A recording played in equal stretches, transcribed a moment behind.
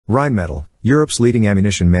Rheinmetall, Europe's leading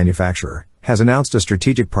ammunition manufacturer, has announced a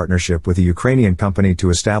strategic partnership with a Ukrainian company to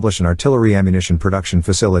establish an artillery ammunition production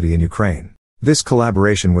facility in Ukraine. This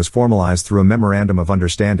collaboration was formalized through a memorandum of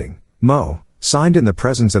understanding, MO, signed in the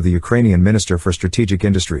presence of the Ukrainian Minister for Strategic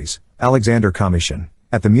Industries, Alexander Kamyshin,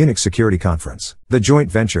 at the Munich Security Conference. The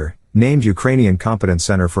joint venture, named Ukrainian Competence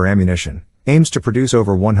Center for Ammunition, aims to produce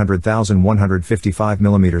over 100,000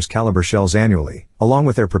 155mm caliber shells annually, along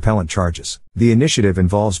with their propellant charges. The initiative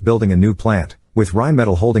involves building a new plant, with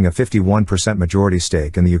Rheinmetall holding a 51% majority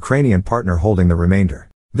stake and the Ukrainian partner holding the remainder.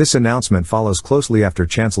 This announcement follows closely after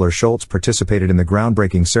Chancellor Scholz participated in the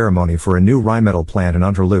groundbreaking ceremony for a new Rheinmetall plant in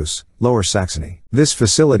Unterlüß, Lower Saxony. This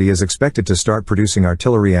facility is expected to start producing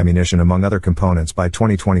artillery ammunition among other components by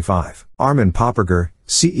 2025. Armin Popperger,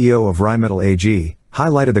 CEO of Rheinmetall AG,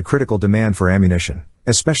 highlighted the critical demand for ammunition,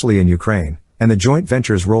 especially in Ukraine, and the joint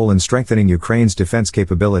venture's role in strengthening Ukraine's defense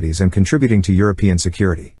capabilities and contributing to European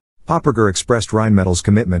security. Popperger expressed Rheinmetall's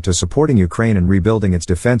commitment to supporting Ukraine and rebuilding its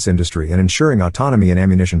defense industry and ensuring autonomy in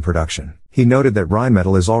ammunition production. He noted that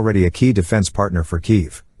Rheinmetall is already a key defense partner for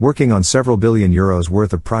Kyiv, working on several billion euros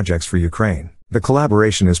worth of projects for Ukraine. The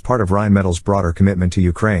collaboration is part of Rheinmetall's broader commitment to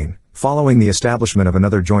Ukraine, following the establishment of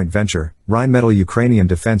another joint venture, Rheinmetall Ukrainian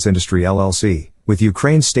Defense Industry LLC, with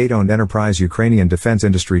Ukraine's state-owned enterprise Ukrainian Defense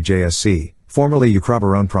Industry JSC, formerly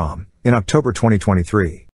Ukroboronprom, in October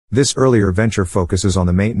 2023. This earlier venture focuses on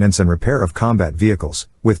the maintenance and repair of combat vehicles,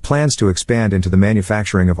 with plans to expand into the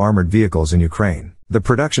manufacturing of armored vehicles in Ukraine. The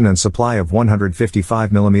production and supply of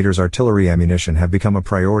 155mm artillery ammunition have become a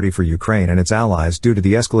priority for Ukraine and its allies due to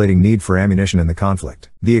the escalating need for ammunition in the conflict.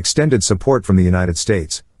 The extended support from the United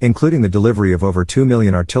States, including the delivery of over 2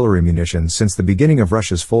 million artillery munitions since the beginning of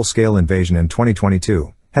Russia's full-scale invasion in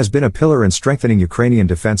 2022, has been a pillar in strengthening Ukrainian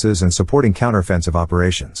defenses and supporting counteroffensive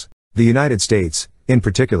operations. The United States, in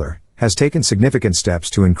particular, has taken significant steps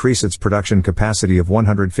to increase its production capacity of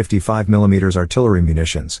 155mm artillery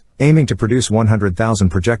munitions, aiming to produce 100,000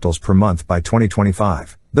 projectiles per month by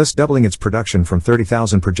 2025, thus doubling its production from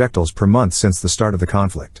 30,000 projectiles per month since the start of the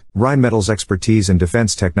conflict. Rheinmetall's expertise in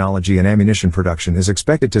defense technology and ammunition production is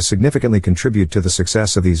expected to significantly contribute to the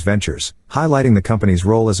success of these ventures, highlighting the company's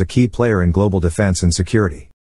role as a key player in global defense and security.